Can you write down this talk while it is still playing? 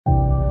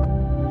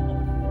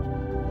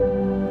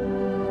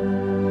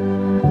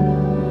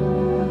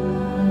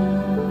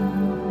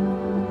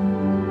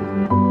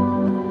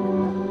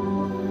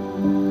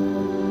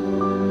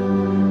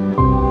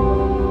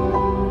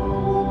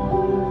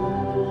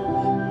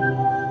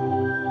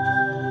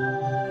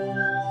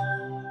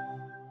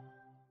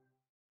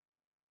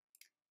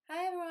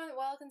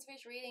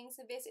message reading,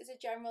 so this is a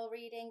general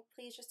reading.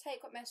 Please just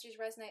take what messages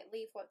resonate,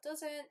 leave what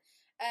doesn't.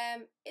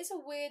 It's a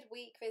weird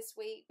week this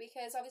week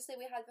because obviously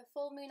we had the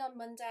full moon on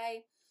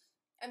Monday,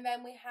 and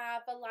then we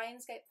have the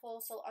Lionsgate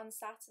portal on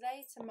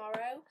Saturday,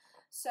 tomorrow.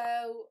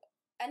 So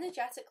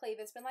energetically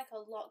there's been like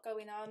a lot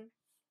going on.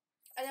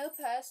 I know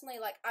personally,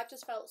 like, I've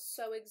just felt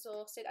so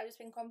exhausted. I've just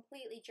been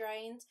completely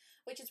drained,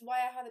 which is why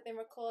I haven't been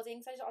recording,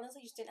 because I just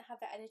honestly just didn't have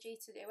the energy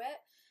to do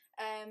it.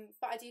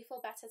 But I do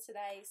feel better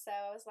today, so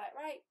I was like,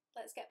 right,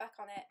 let's get back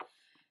on it.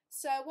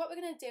 So what we're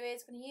going to do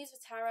is we're going to use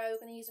the tarot,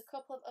 we're going to use a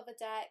couple of other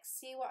decks,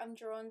 see what I'm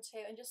drawn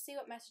to, and just see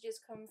what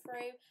messages come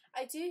through.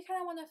 I do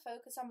kind of want to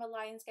focus on the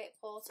Lionsgate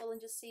portal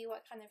and just see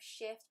what kind of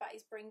shift that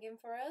is bringing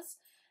for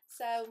us.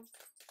 So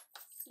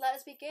let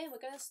us begin. We're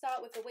going to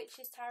start with the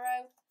Witch's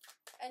Tarot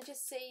and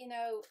just see, you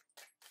know,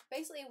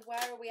 basically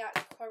where are we at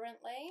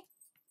currently.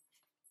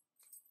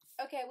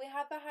 Okay, we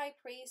have the High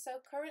Priest.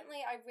 So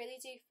currently I really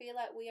do feel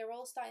like we are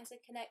all starting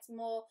to connect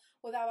more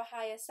with our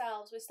higher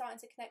selves. We're starting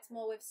to connect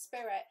more with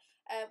spirit.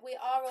 We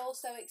are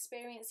also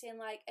experiencing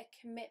like a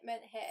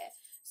commitment here.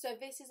 So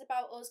this is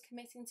about us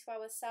committing to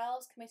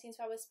ourselves, committing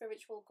to our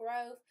spiritual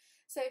growth.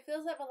 So it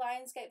feels like the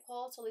Lionsgate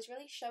portal is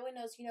really showing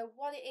us, you know,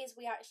 what it is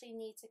we actually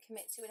need to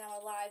commit to in our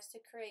lives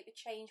to create the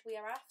change we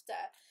are after.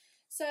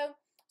 So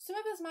some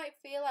of us might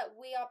feel like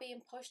we are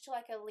being pushed to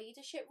like a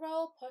leadership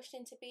role, pushed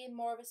into being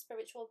more of a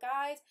spiritual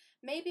guide.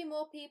 Maybe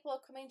more people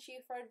are coming to you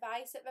for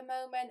advice at the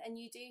moment, and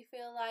you do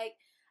feel like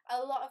a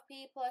lot of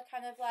people are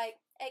kind of like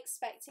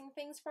expecting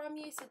things from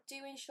you. So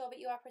do ensure that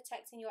you are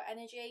protecting your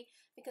energy,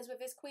 because with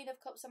this Queen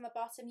of Cups on the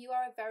bottom, you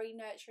are a very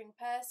nurturing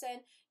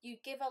person. You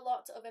give a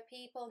lot to other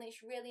people, and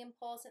it's really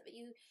important that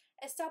you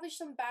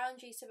establish some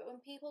boundaries so that when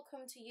people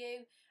come to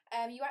you,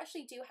 you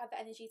actually do have the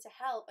energy to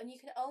help. And you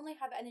can only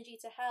have the energy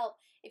to help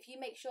if you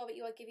make sure that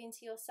you are giving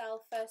to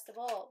yourself first of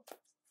all.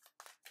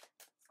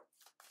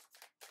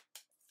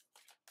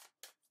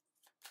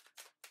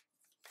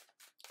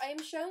 I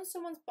am shown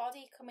someone's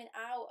body coming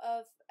out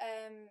of,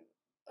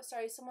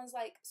 someone's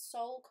like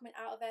soul coming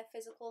out of their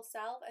physical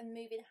self and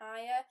moving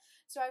higher.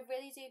 So I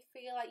really do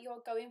feel like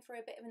you're going through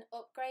a bit of an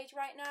upgrade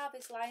right now.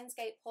 This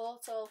Lionsgate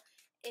portal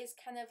is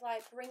kind of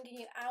like bringing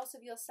you out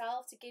of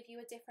yourself to give you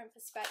a different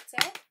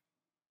perspective.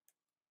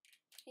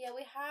 Yeah,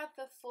 we have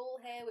the Fool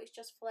here, which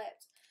just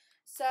flipped.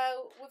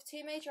 So with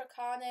two major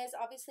arcanas,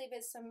 obviously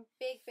there's some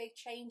big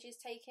changes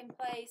taking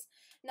place.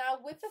 Now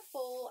with the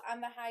Fool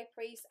and the High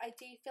Priest, I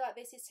do feel like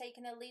this is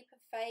taking a leap of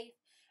faith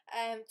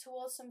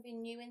towards something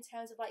new in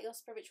terms of like your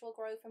spiritual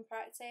growth and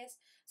practice.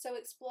 So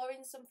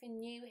exploring something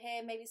new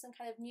here, maybe some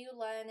kind of new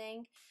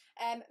learning.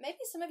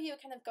 Maybe some of you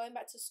are kind of going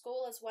back to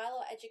school as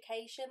well, or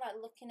education, like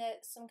looking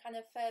at some kind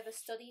of further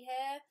study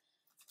here.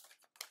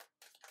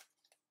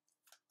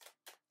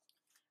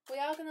 We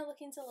are going to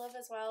look into love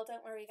as well,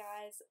 don't worry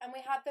guys. And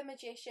we have the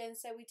Magician,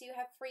 so we do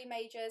have three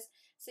majors.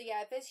 So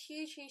yeah, there's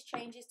huge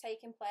changes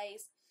taking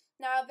place.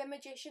 Now the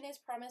Magician is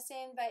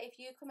promising that if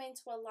you come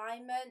into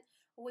alignment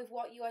with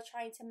what you are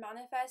trying to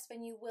manifest,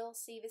 then you will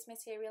see this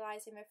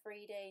materialize in the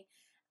 3D.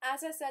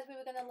 As I said, we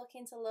were going to look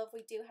into love.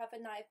 We do have a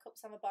Knight of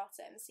Cups on the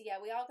bottom. So yeah,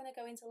 we are going to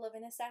go into love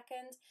in a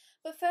second.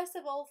 But first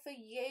of all, for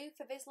you,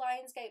 for this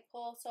Lionsgate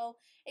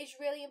portal,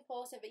 it's really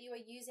important that you are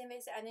using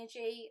this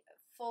energy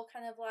for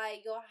kind of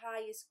like your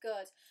highest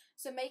good.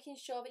 So making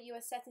sure that you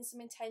are setting some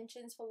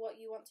intentions for what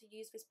you want to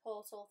use this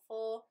portal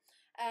for.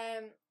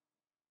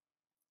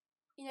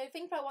 You know,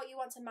 think about what you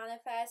want to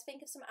manifest.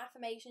 Think of some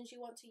affirmations you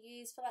want to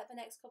use for like the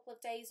next couple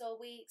of days or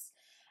weeks.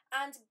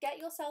 And get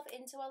yourself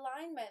into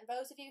alignment.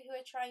 Those of you who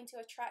are trying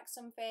to attract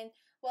something,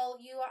 well,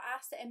 you are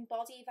asked to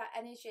embody that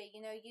energy. You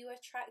know, you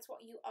attract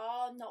what you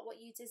are, not what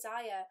you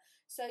desire.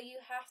 So you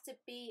have to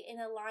be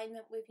in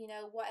alignment with, you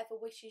know, whatever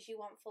wishes you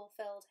want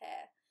fulfilled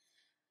here.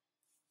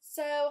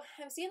 So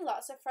I'm seeing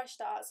lots of fresh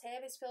starts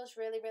here. This feels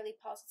really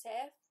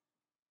positive.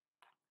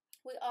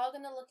 We are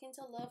going to look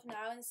into love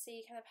now and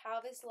see kind of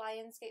how this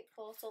Lionsgate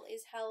portal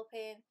is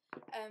helping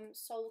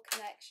soul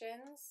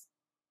connections.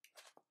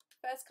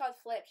 First card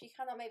flips, you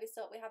cannot make this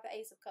up. We have the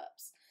Ace of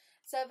Cups.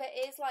 So there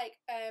is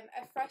like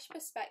a fresh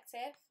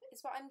perspective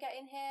is what I'm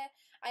getting here.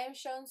 I am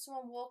showing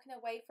someone walking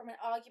away from an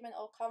argument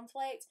or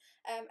conflict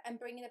and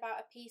bringing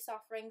about a peace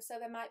offering. So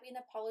there might be an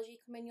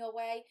apology coming your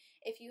way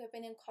if you have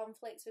been in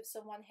conflict with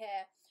someone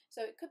here.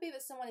 So it could be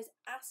that someone is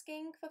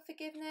asking for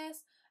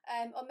forgiveness,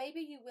 or maybe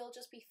you will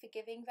just be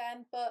forgiving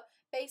them. But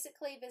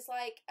basically there's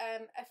like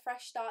a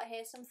fresh start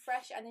here, some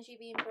fresh energy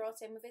being brought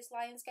in with this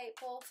Lionsgate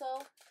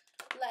portal.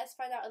 Let's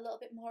find out a little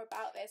bit more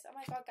about this. Oh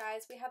my god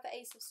guys, we have the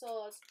Ace of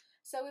Swords.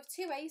 So with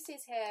two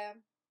aces here,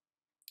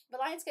 the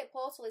Lionsgate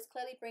portal is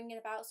clearly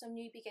bringing about some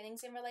new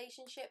beginnings in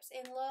relationships,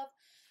 in love.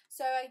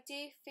 So I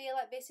do feel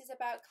like this is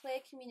about clear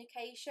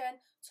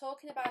communication,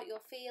 talking about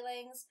your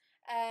feelings.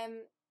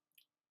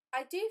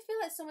 I do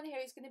feel like someone here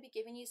is going to be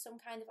giving you some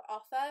kind of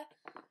offer.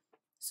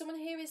 Someone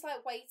here is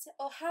like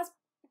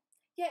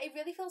yeah, it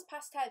really feels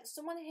past tense.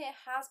 Someone here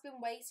has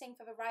been waiting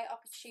for the right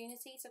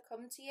opportunity to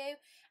come to you.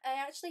 And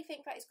I actually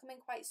think that is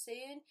coming quite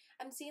soon.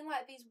 I'm seeing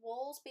like these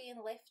walls being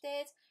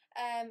lifted.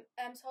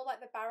 I'm told like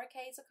the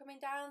barricades are coming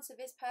down. So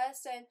this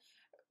person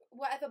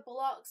whatever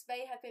blocks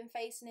they have been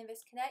facing in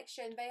this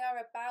connection, they are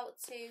about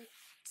to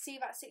see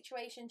that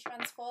situation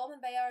transform,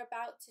 and they are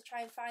about to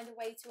try and find a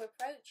way to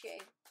approach you.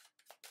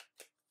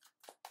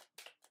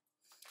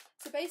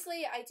 So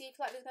basically, I do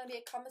feel like there's going to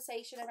be a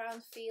conversation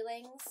around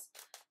feelings.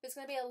 There's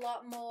going to be a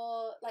lot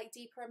more like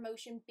deeper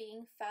emotion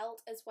being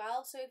felt as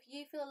well. So if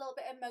you feel a little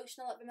bit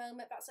emotional at the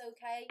moment, that's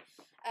okay.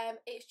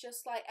 It's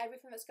just like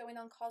everything that's going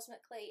on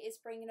cosmically is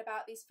bringing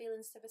about these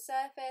feelings to the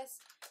surface.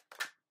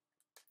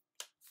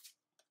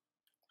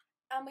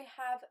 And we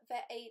have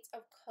the Eight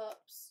of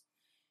Cups.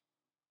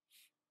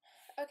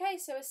 Okay,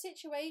 so a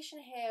situation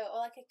here, or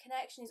like a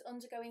connection, is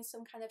undergoing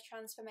some kind of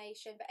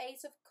transformation. The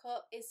Eight of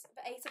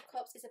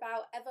Cups is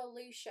about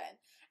evolution,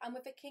 and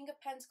with the King of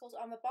Pentacles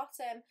on the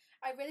bottom,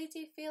 I really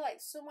do feel like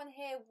someone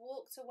here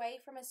walked away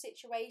from a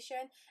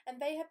situation,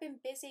 and they have been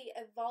busy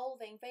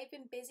evolving. They've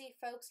been busy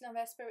focusing on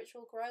their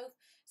spiritual growth,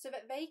 so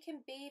that they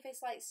can be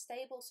this like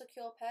stable,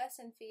 secure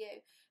person for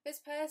you.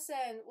 This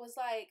person was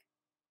like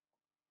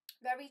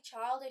very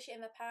childish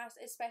in the past,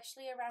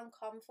 especially around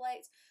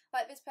conflict.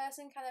 Like this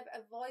person kind of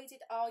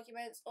avoided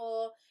arguments,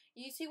 or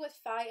you two would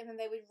fight and then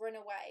they would run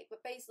away.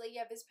 But basically,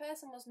 yeah, this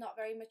person was not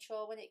very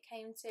mature when it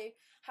came to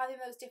having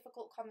those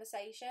difficult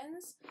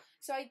conversations.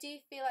 So I do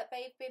feel like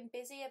they've been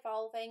busy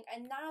evolving,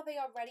 and now they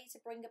are ready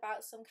to bring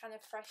about some kind of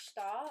fresh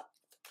start.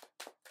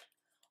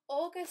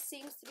 August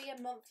seems to be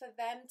a month for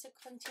them to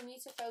continue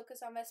to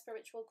focus on their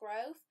spiritual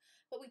growth.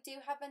 But we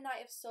do have the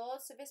Knight of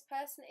Swords, so this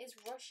person is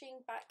rushing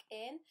back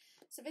in.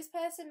 So this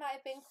person might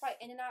have been quite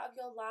in and out of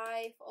your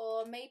life,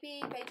 or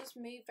maybe they just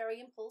move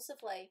very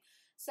impulsively.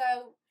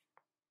 So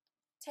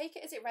take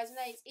it as it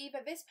resonates. Either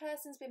this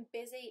person's been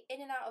busy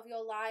in and out of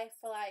your life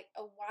for like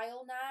a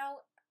while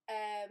now,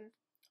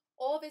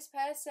 or this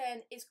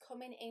person is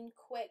coming in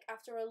quick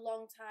after a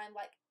long time,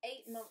 like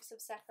 8 months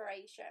of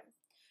separation.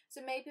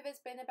 So maybe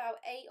there's been about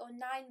 8 or 9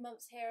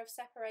 months here of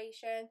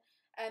separation.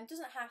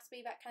 Doesn't have to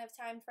be that kind of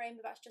time frame,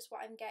 but that's just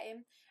what I'm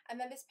getting. And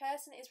then this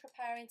person is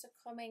preparing to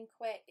come in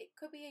quick. It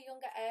could be a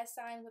younger air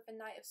sign with the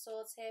Knight of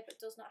Swords here, but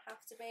does not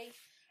have to be.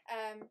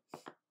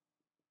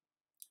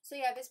 So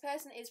yeah, this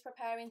person is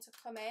preparing to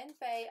come in.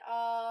 They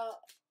are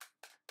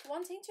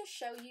wanting to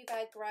show you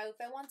their growth.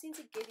 They're wanting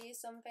to give you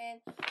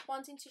something,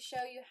 wanting to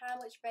show you how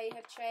much they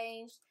have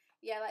changed.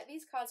 Yeah, like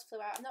these cards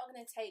flew out. I'm not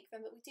going to take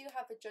them, but we do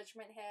have the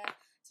Judgment here.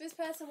 So this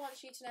person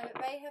wants you to know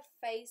that they have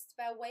faced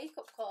their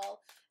wake-up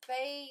call.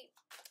 They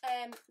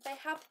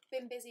have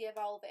been busy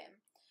evolving,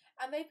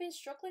 and they've been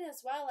struggling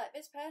as well. Like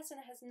this person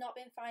has not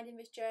been finding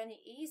this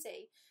journey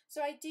easy.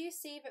 So I do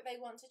see that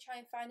they want to try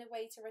and find a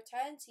way to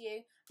return to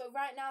you, but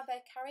right now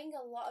they're carrying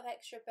a lot of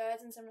extra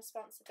burdens and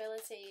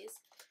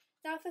responsibilities.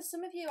 Now, for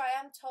some of you, I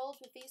am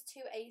told with these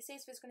 2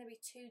 aces, there's going to be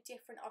 2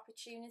 different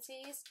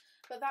opportunities,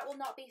 but that will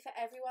not be for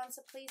everyone,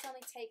 so please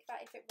only take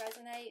that if it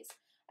resonates.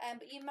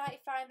 But you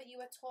might find that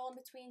you are torn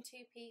between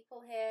 2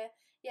 people here.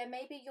 Yeah,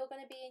 maybe you're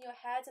going to be in your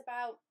head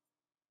about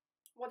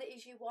what it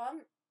is you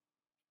want.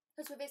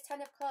 Because with this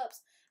 10 of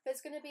Cups, there's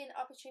going to be an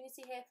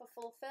opportunity here for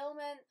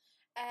fulfillment,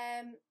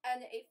 and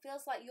it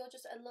feels like you're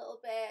just a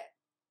little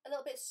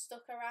bit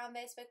stuck around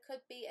this. There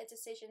could be a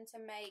decision to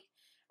make.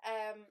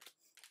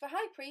 The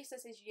High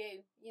Priestess is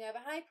you. You know,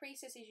 the High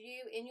Priestess is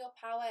you in your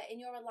power, in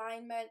your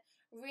alignment,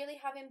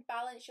 really having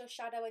balanced your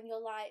shadow and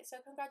your light.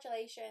 So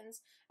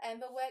congratulations.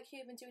 And the work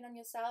you've been doing on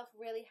yourself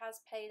really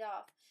has paid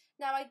off.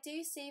 Now, I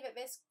do see that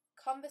this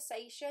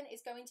conversation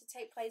is going to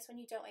take place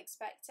when you don't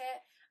expect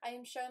it. I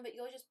am shown that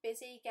you're just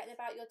busy getting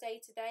about your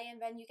day to day,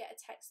 and then you get a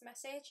text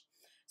message.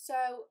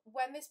 So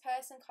when this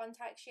person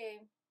contacts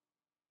you,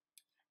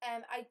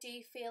 I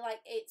do feel like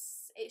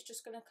it's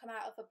just going to come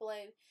out of the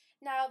blue.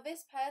 Now,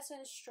 this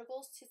person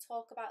struggles to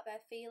talk about their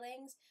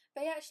feelings.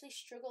 They actually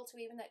struggle to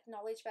even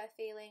acknowledge their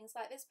feelings.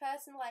 Like this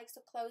person likes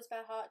to close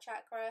their heart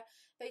chakra.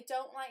 They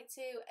don't like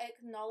to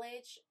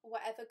acknowledge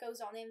whatever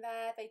goes on in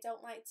there. They don't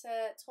like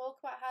to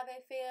talk about how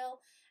they feel.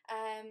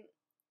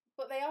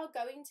 But they are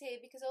going to,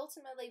 because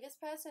ultimately this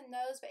person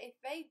knows that if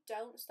they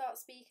don't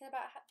start speaking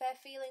about their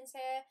feelings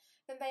here,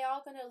 then they are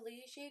going to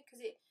lose you,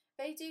 because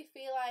they do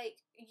feel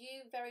like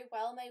you very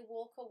well may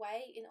walk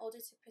away in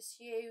order to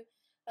pursue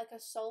like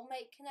a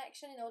soulmate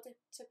connection, in order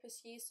to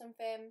pursue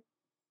something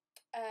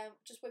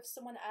just with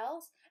someone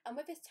else. And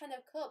with this 10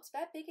 of Cups,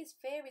 their biggest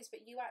fear is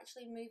that you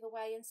actually move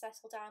away and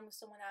settle down with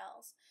someone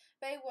else.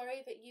 They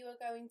worry that you are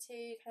going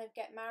to kind of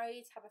get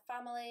married, have a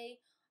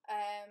family,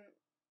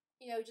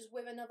 you know, just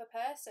with another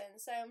person.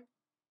 So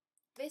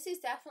this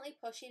is definitely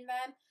pushing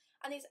them,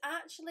 and it's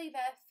actually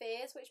their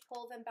fears which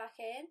pull them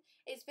back in.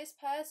 It's this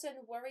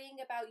person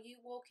worrying about you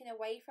walking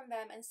away from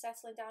them and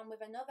settling down with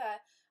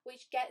another,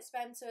 which gets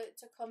them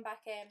to come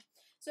back in.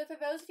 So for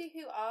those of you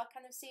who are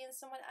kind of seeing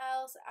someone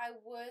else, I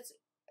would,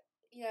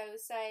 you know,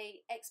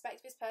 say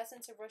expect this person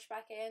to rush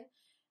back in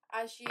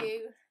as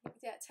you,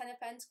 yeah, 10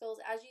 of Pentacles,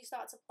 as you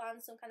start to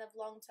plan some kind of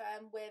long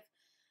term with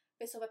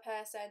this other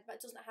person. But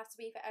it doesn't have to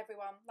be for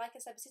everyone. Like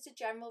I said, this is a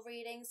general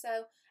reading,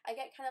 so I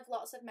get kind of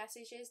lots of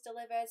messages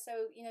delivered,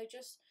 so you know,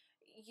 just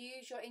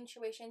use your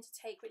intuition to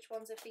take which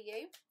ones are for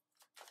you.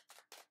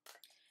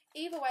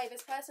 either way,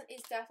 this person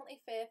is definitely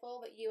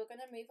fearful that you are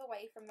going to move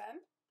away from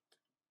them.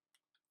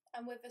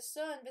 And with the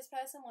sun, this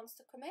person wants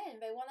to come in.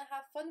 They want to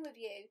have fun with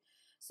you.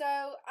 So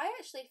I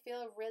actually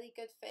feel really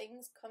good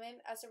things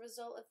coming as a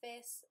result of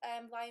this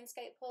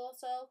Lionsgate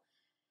portal.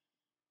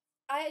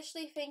 I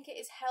actually think it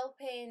is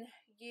helping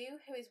you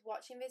who is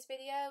watching this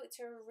video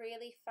to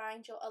really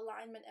find your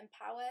alignment and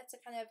power, to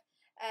kind of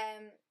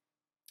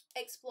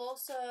explore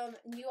some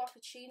new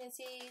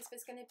opportunities.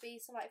 There's going to be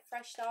some like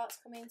fresh starts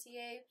coming to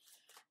you.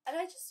 And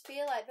I just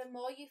feel like the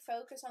more you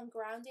focus on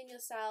grounding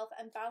yourself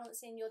and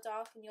balancing your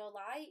dark and your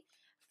light,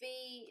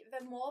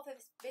 the more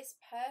this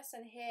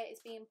person here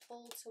is being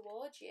pulled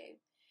towards you.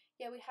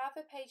 Yeah, we have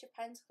the Page of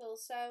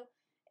Pentacles. So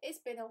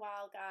it's been a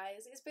while,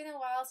 guys. It's been a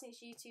while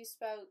since you two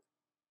spoke.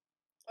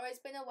 Or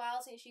it's been a while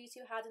since you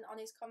two had an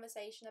honest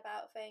conversation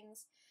about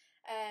things.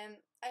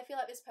 I feel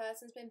like this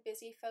person's been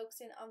busy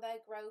focusing on their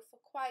growth for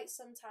quite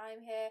some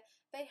time here.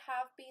 They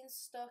have been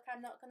stuck,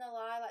 I'm not going to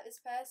lie. Like, this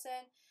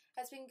person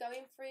has been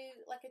going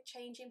through like a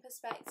changing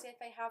perspective.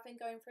 They have been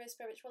going through a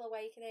spiritual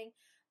awakening.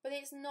 But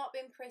it's not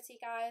been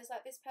pretty, guys.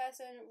 Like, this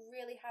person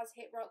really has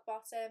hit rock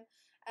bottom.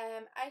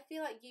 I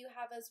feel like you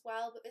have as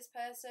well. But this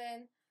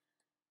person,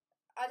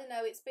 I don't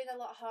know, it's been a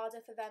lot harder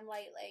for them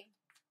lately.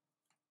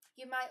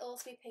 You might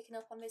also be picking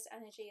up on this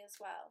energy as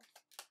well.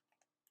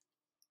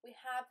 We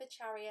have the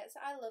Chariots.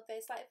 I love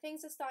this. Like,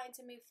 things are starting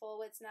to move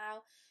forwards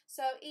now.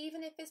 So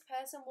even if this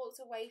person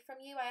walks away from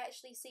you, I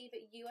actually see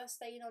that you are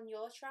staying on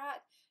your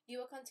track.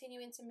 You are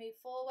continuing to move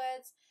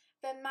forwards.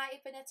 There might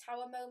have been a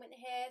tower moment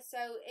here.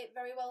 So it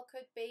very well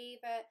could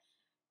be that,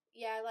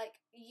 yeah, like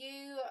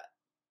you,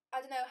 I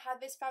don't know, had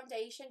this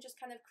foundation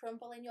just kind of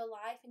crumble in your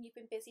life and you've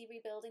been busy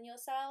rebuilding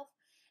yourself.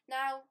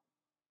 Now,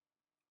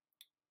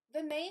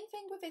 the main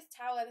thing with this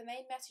tower, the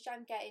main message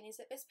I'm getting is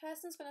that this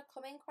person's going to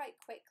come in quite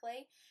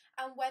quickly.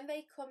 And when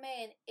they come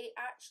in, it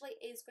actually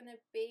is going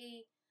to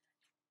be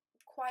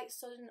quite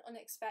sudden,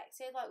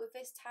 unexpected. Like with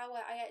this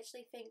tower, I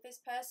actually think this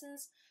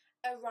person's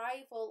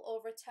arrival or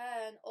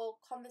return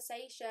or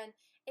conversation,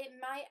 it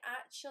might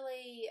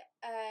actually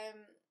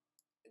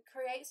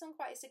create some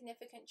quite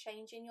significant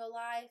change in your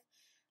life.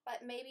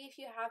 Like maybe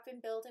if you have been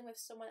building with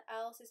someone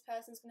else, this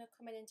person's going to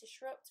come in and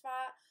disrupt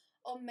that.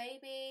 Or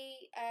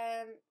maybe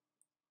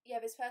yeah,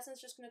 this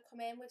person's just going to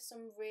come in with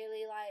some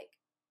really like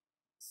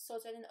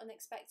sudden and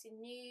unexpected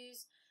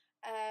news.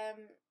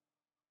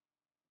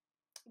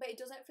 But it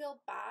doesn't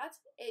feel bad.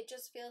 It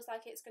just feels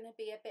like it's going to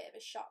be a bit of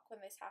a shock when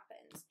this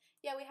happens.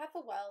 Yeah, we have the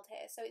World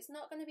here, so it's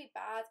not going to be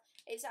bad.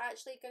 It's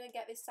actually going to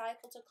get this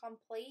cycle to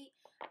complete,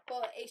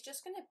 but it's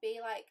just going to be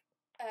like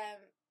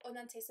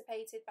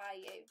unanticipated by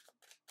you.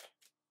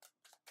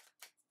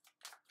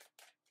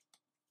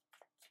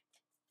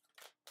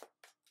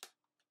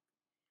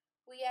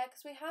 Well, yeah,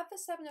 because we have the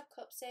Seven of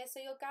Cups here,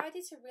 so you're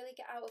guided to really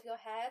get out of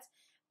your head.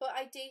 But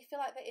I do feel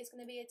like there is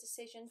going to be a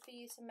decision for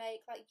you to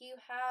make. Like you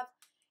have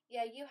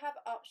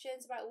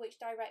options about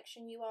which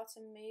direction you are to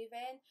move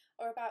in,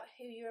 or about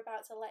who you're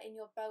about to let in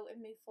your boat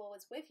and move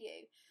forwards with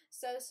you.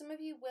 So some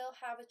of you will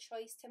have a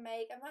choice to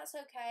make, and that's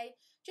okay.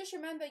 Just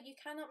remember, you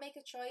cannot make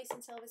a choice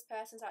until this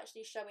person's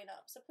actually showing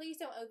up. So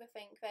please don't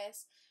overthink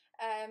this.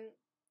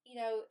 You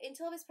know,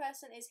 until this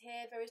person is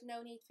here, there is no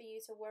need for you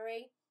to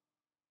worry.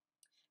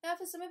 Now,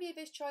 for some of you,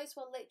 this choice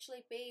will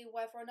literally be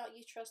whether or not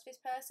you trust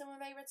this person when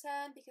they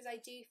return, because I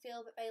do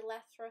feel that they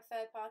left for a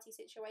third-party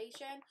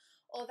situation,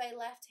 or they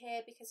left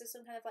here because of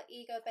some kind of like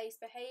ego-based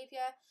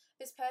behaviour.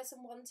 This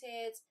person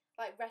wanted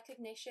like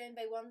recognition.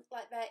 They want,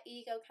 like, their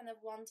ego kind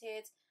of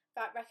wanted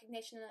that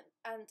recognition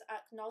and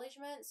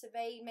acknowledgement, so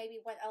they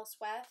maybe went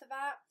elsewhere for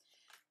that.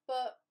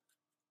 But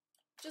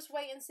just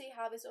wait and see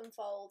how this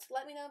unfolds.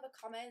 Let me know in the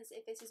comments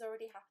if this is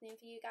already happening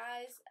for you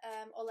guys,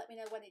 or let me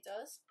know when it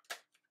does.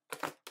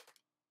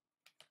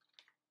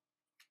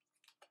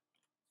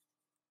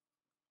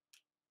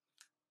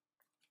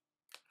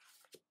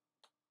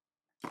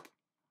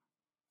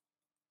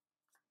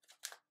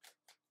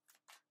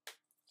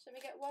 Should we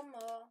get one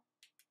more?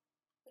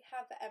 We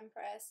have the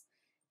Empress.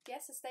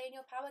 Yes, so stay in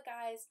your power,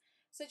 guys.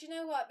 So do you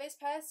know what? This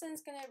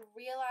person's going to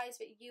realise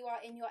that you are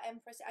in your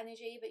Empress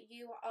energy, that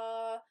you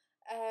are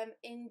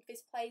in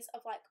this place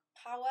of like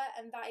power,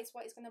 and that is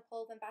what is going to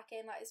pull them back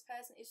in. Like, this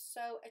person is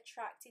so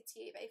attracted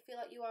to you. They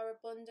feel like you are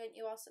abundant,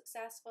 you are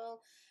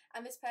successful,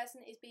 and this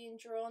person is being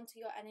drawn to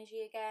your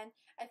energy again.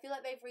 I feel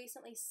like they've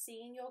recently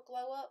seen your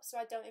glow up, so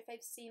I don't know if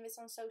they've seen this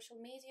on social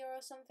media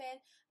or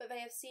something, but they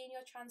have seen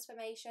your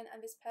transformation,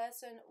 and this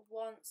person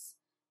wants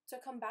to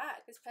come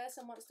back. This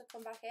person wants to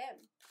come back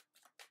in.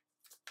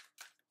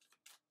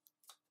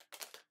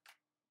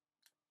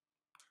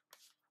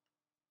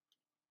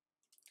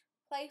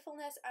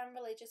 Playfulness and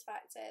religious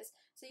factors.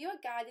 So you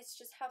are guided to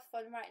just have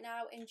fun right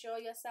now,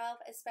 enjoy yourself,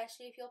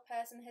 especially if your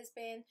person has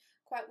been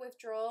quite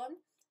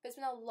withdrawn. There's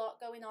been a lot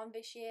going on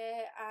this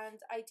year,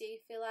 and I do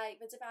feel like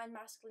the divine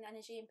masculine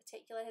energy in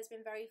particular has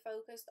been very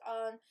focused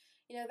on,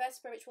 you know, their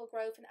spiritual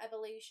growth and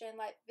evolution.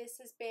 Like, this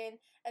has been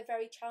a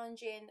very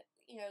challenging,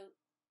 you know,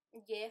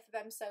 year for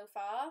them so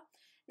far.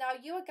 Now,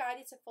 you are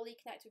guided to fully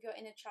connect with your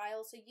inner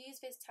child, so use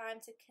this time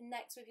to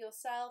connect with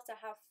yourself, to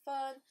have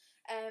fun,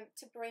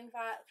 to bring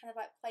that kind of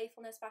like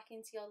playfulness back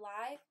into your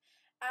life.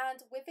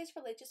 And with this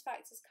religious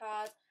factors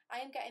card,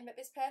 I am getting that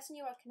this person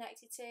you are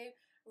connected to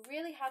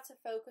really had to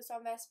focus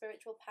on their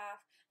spiritual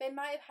path. They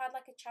might have had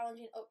like a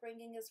challenging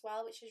upbringing as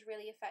well, which has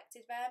really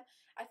affected them.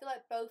 I feel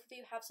like both of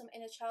you have some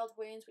inner child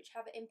wounds which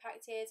have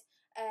impacted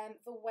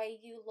the way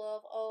you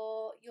love,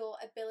 or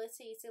your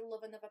ability to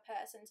love another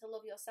person, to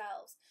love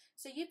yourselves.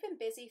 So you've been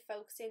busy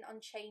focusing on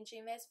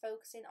changing this,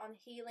 focusing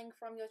on healing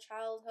from your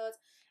childhood,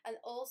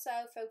 and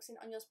also focusing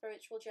on your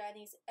spiritual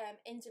journeys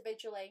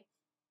individually.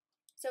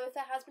 So if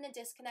there has been a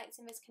disconnect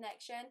in this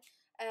connection,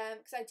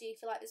 because I do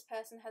feel like this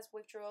person has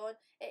withdrawn,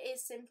 it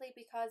is simply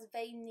because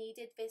they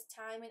needed this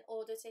time in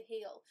order to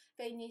heal.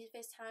 They needed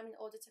this time in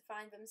order to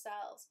find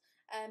themselves.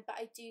 But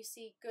I do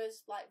see good,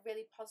 like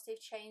really positive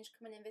change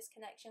coming in this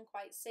connection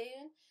quite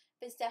soon.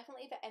 There's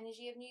definitely the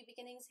energy of new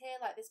beginnings here,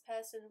 like this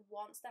person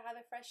wants to have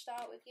a fresh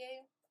start with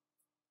you.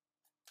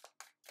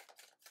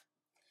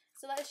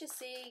 So let's just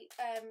see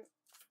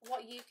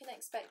what you can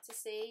expect to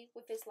see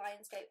with this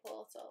Lionsgate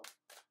portal.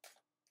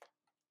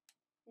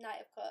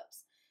 Knight of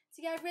Cups.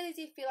 So yeah, I really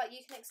do feel like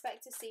you can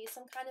expect to see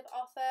some kind of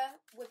offer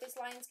with this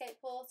Lionsgate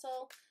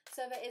portal.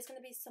 So there is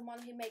going to be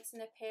someone who makes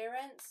an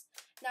appearance.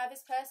 Now,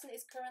 this person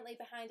is currently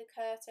behind a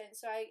curtain,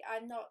 so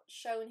I'm not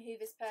shown who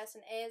this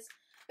person is.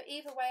 But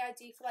either way, I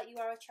do feel like you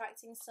are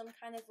attracting some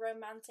kind of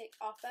romantic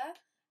offer.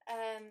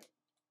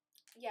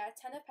 Yeah,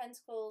 Ten of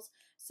Pentacles.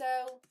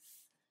 So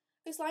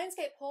this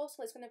Lionsgate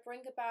portal is going to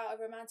bring about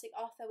a romantic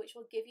offer which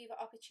will give you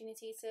the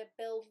opportunity to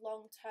build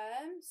long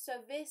term.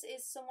 So this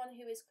is someone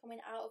who is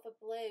coming out of the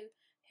blue,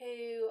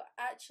 who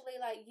actually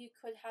like you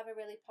could have a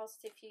really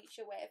positive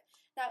future with.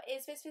 Now,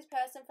 is this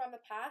person from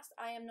the past?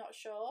 I am not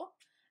sure.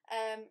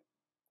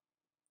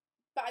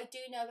 But I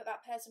do know that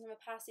that person from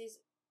the past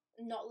is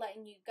not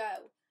letting you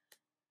go.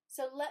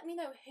 So let me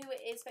know who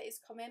it is that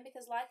is coming,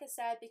 because like I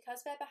said,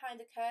 because they're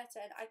behind a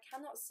curtain, I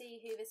cannot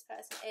see who this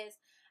person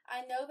is.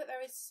 I know that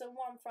there is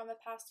someone from the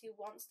past who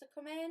wants to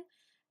come in,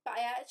 but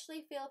I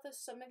actually feel for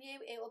some of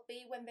you, it will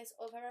be when this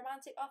other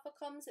romantic offer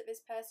comes that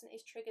this person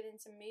is triggered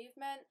into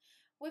movement.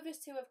 With this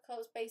Two of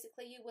Cups,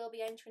 basically you will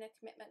be entering a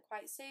commitment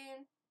quite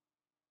soon.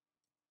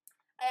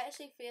 I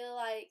actually feel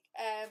like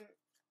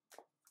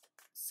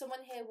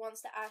someone here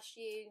wants to ask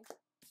you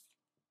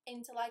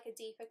into like a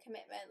deeper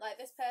commitment. Like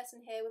this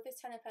person here with this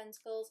Ten of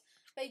Pentacles,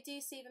 they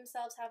do see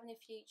themselves having a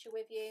future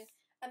with you,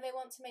 and they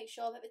want to make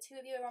sure that the two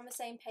of you are on the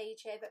same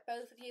page here, that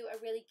both of you are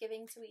really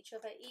giving to each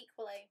other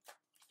equally.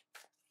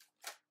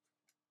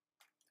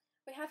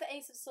 We have the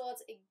Ace of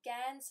Swords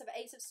again, so the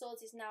Ace of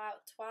Swords is now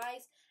out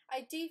twice.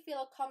 I do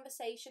feel a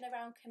conversation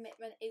around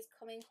commitment is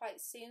coming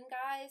quite soon,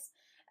 guys.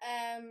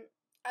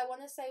 I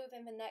want to say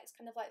within the next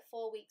kind of like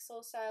 4 weeks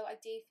or so, I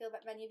do feel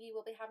that many of you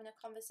will be having a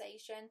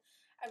conversation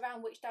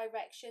around which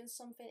direction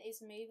something is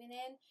moving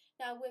in.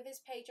 Now, with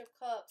this Page of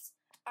Cups,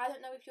 I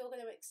don't know if you're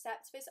going to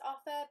accept this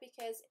offer,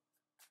 because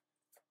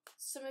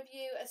some of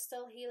you are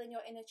still healing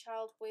your inner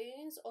child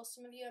wounds, or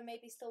some of you are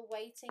maybe still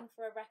waiting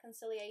for a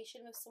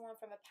reconciliation with someone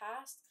from the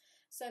past.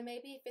 So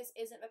maybe if this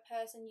isn't the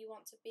person you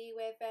want to be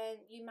with,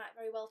 then you might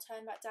very well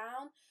turn that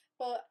down.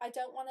 But I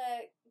don't want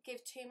to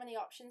give too many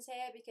options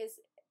here,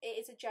 because it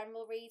is a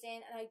general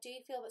reading, and I do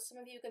feel that some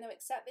of you are going to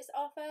accept this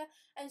offer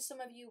and some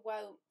of you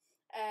won't.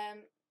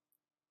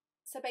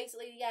 So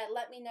basically, yeah,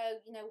 let me know,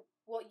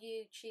 what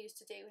you choose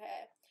to do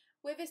here.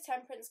 With this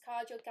Temperance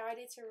card, you're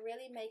guided to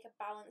really make a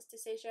balanced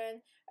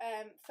decision.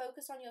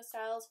 Focus on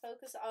yourselves,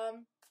 focus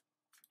on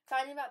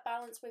finding that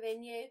balance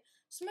within you.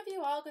 Some of you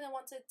are going to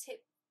want to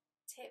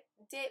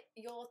dip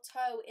your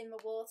toe in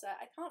the water.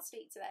 I can't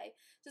speak today.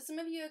 So some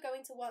of you are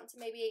going to want to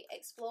maybe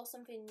explore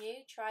something new,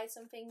 try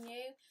something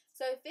new.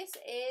 So if this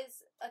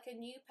is like a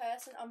new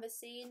person on the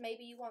scene,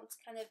 maybe you want to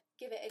kind of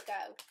give it a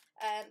go.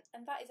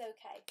 And that is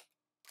okay.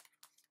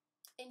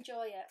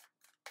 Enjoy it.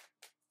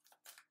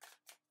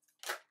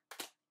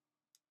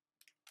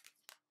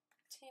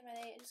 Too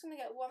many. I'm just going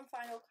to get one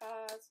final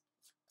card.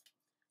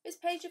 This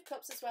Page of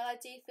Cups as well, I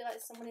do feel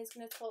like someone is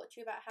going to talk to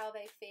you about how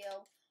they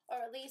feel, or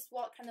at least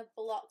what kind of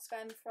blocks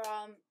them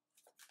from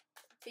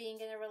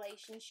being in a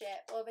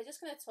relationship, or they're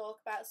just going to talk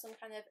about some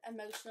kind of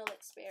emotional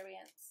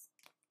experience.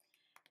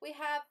 We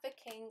have the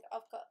King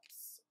of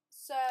Cups.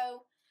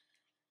 So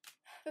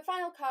the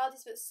final card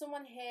is that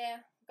someone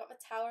here, got the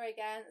Tower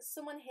again,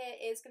 someone here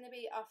is going to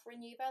be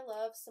offering you their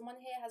love. Someone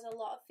here has a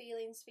lot of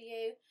feelings for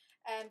you,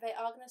 and they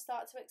are going to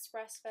start to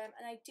express them.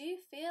 And I do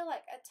feel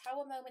like a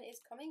Tower moment is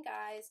coming,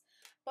 guys.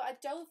 But I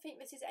don't think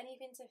this is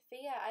anything to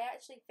fear. I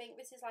actually think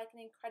this is like an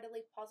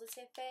incredibly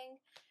positive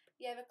thing.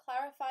 Yeah, the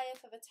clarifier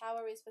for the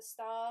Tower is the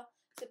Star.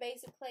 So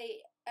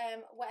basically,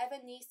 whatever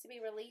needs to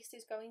be released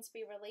is going to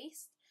be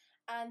released.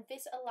 And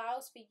this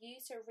allows for you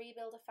to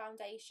rebuild a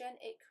foundation.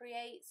 It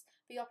creates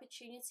the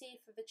opportunity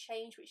for the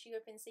change which you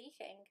have been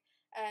seeking.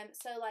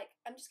 So like,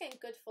 I'm just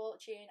getting good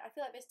fortune. I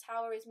feel like this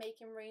Tower is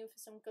making room for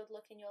some good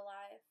luck in your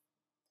life.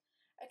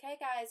 Okay,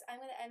 guys,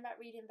 I'm going to end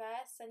that reading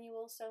there. Send you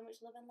all so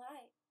much love and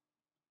light.